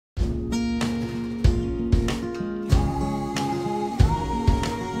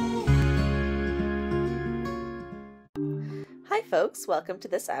Hi folks, welcome to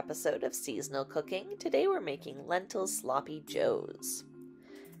this episode of Seasonal Cooking. Today we're making lentil sloppy joes.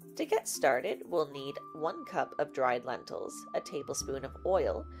 To get started, we'll need 1 cup of dried lentils, a tablespoon of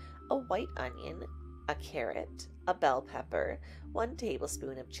oil, a white onion, a carrot, a bell pepper, 1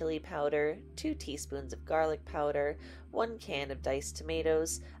 tablespoon of chili powder, 2 teaspoons of garlic powder, 1 can of diced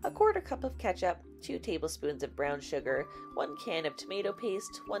tomatoes, a 1/4 cup of ketchup, 2 tablespoons of brown sugar, 1 can of tomato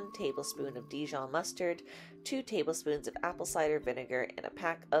paste, 1 tablespoon of Dijon mustard, 2 tablespoons of apple cider vinegar, and a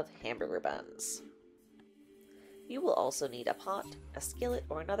pack of hamburger buns. You will also need a pot, a skillet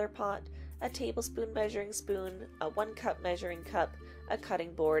or another pot, a tablespoon measuring spoon, a 1 cup measuring cup, a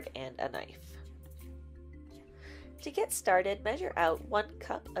cutting board, and a knife. To get started, measure out 1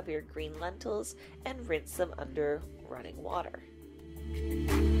 cup of your green lentils and rinse them under running water.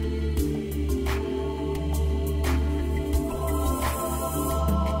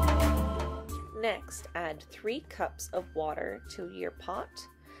 Next, add 3 cups of water to your pot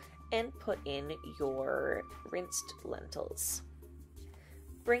and put in your rinsed lentils.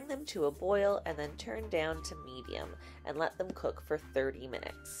 Bring them to a boil and then turn down to medium and let them cook for 30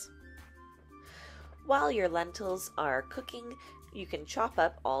 minutes. While your lentils are cooking, you can chop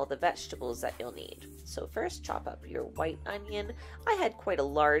up all the vegetables that you'll need. So first, chop up your white onion. I had quite a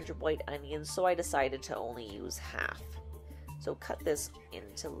large white onion, so I decided to only use half. So cut this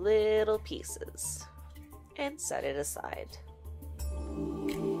into little pieces and set it aside.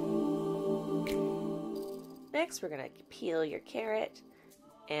 Next, we're going to peel your carrot,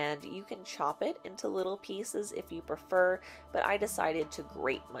 and you can chop it into little pieces if you prefer, but I decided to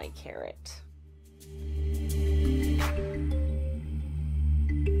grate my carrot.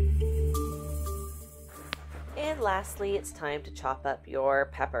 And lastly, it's time to chop up your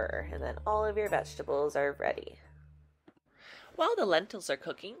pepper, and then all of your vegetables are ready. While the lentils are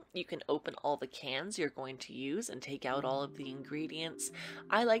cooking, you can open all the cans you're going to use and take out all of the ingredients.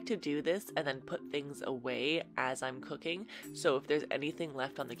 I like to do this and then put things away as I'm cooking, so if there's anything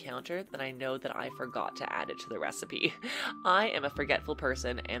left on the counter, then I know that I forgot to add it to the recipe. I am a forgetful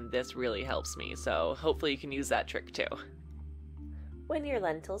person, and this really helps me, so hopefully you can use that trick too. When your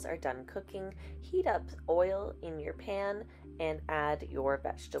lentils are done cooking, heat up oil in your pan and add your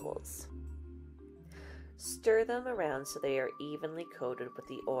vegetables. Stir them around so they are evenly coated with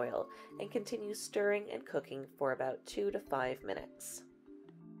the oil, and continue stirring and cooking for about 2 to 5 minutes.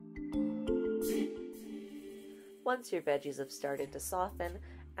 Once your veggies have started to soften,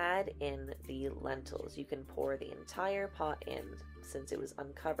 add in the lentils. You can pour the entire pot in. Since it was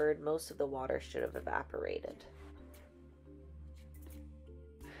uncovered, most of the water should have evaporated.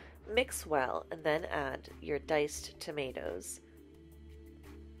 Mix well and then add your diced tomatoes.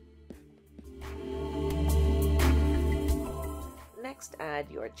 Next, add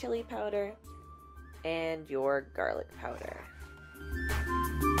your chili powder and your garlic powder.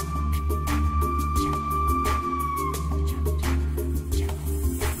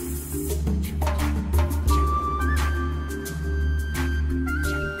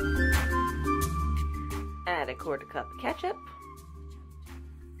 Add a 1/4 cup ketchup.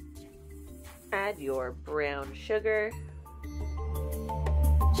 Add your brown sugar.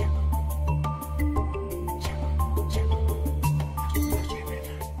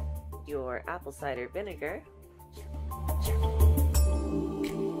 Your apple cider vinegar.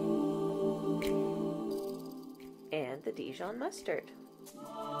 And the Dijon mustard.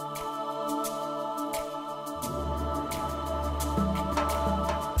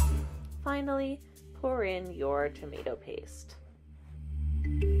 Finally, pour in your tomato paste.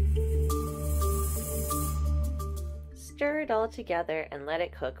 Stir it all together and let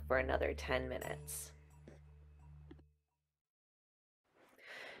it cook for another 10 minutes.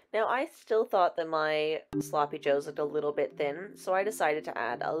 Now, I still thought that my sloppy joes looked a little bit thin, so I decided to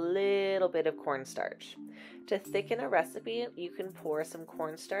add a little bit of cornstarch. To thicken a recipe, you can pour some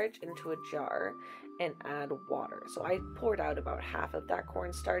cornstarch into a jar and add water. So I poured out about half of that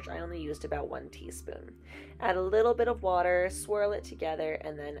cornstarch. I only used about 1 teaspoon. Add a little bit of water, swirl it together,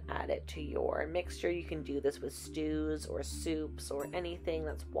 and then add it to your mixture. You can do this with stews or soups or anything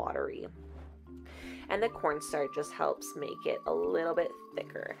that's watery. And the cornstarch just helps make it a little bit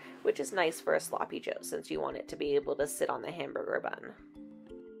thicker, which is nice for a sloppy joe since you want it to be able to sit on the hamburger bun.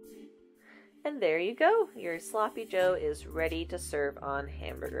 And there you go, your sloppy joe is ready to serve on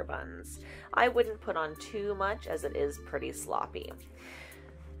hamburger buns. I wouldn't put on too much as it is pretty sloppy.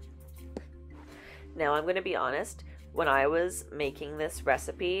 Now I'm going to be honest, when I was making this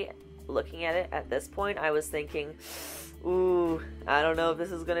recipe, looking at it at this point, I was thinking, ooh, I don't know if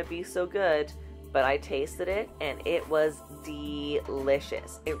this is going to be so good. But I tasted it and it was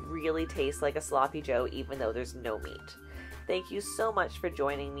delicious. It really tastes like a sloppy joe even though there's no meat. Thank you so much for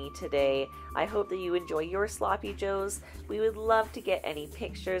joining me today. I hope that you enjoy your sloppy joes. We would love to get any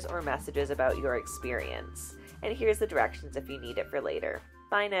pictures or messages about your experience. And here's the directions if you need it for later.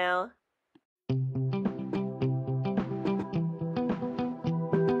 Bye now.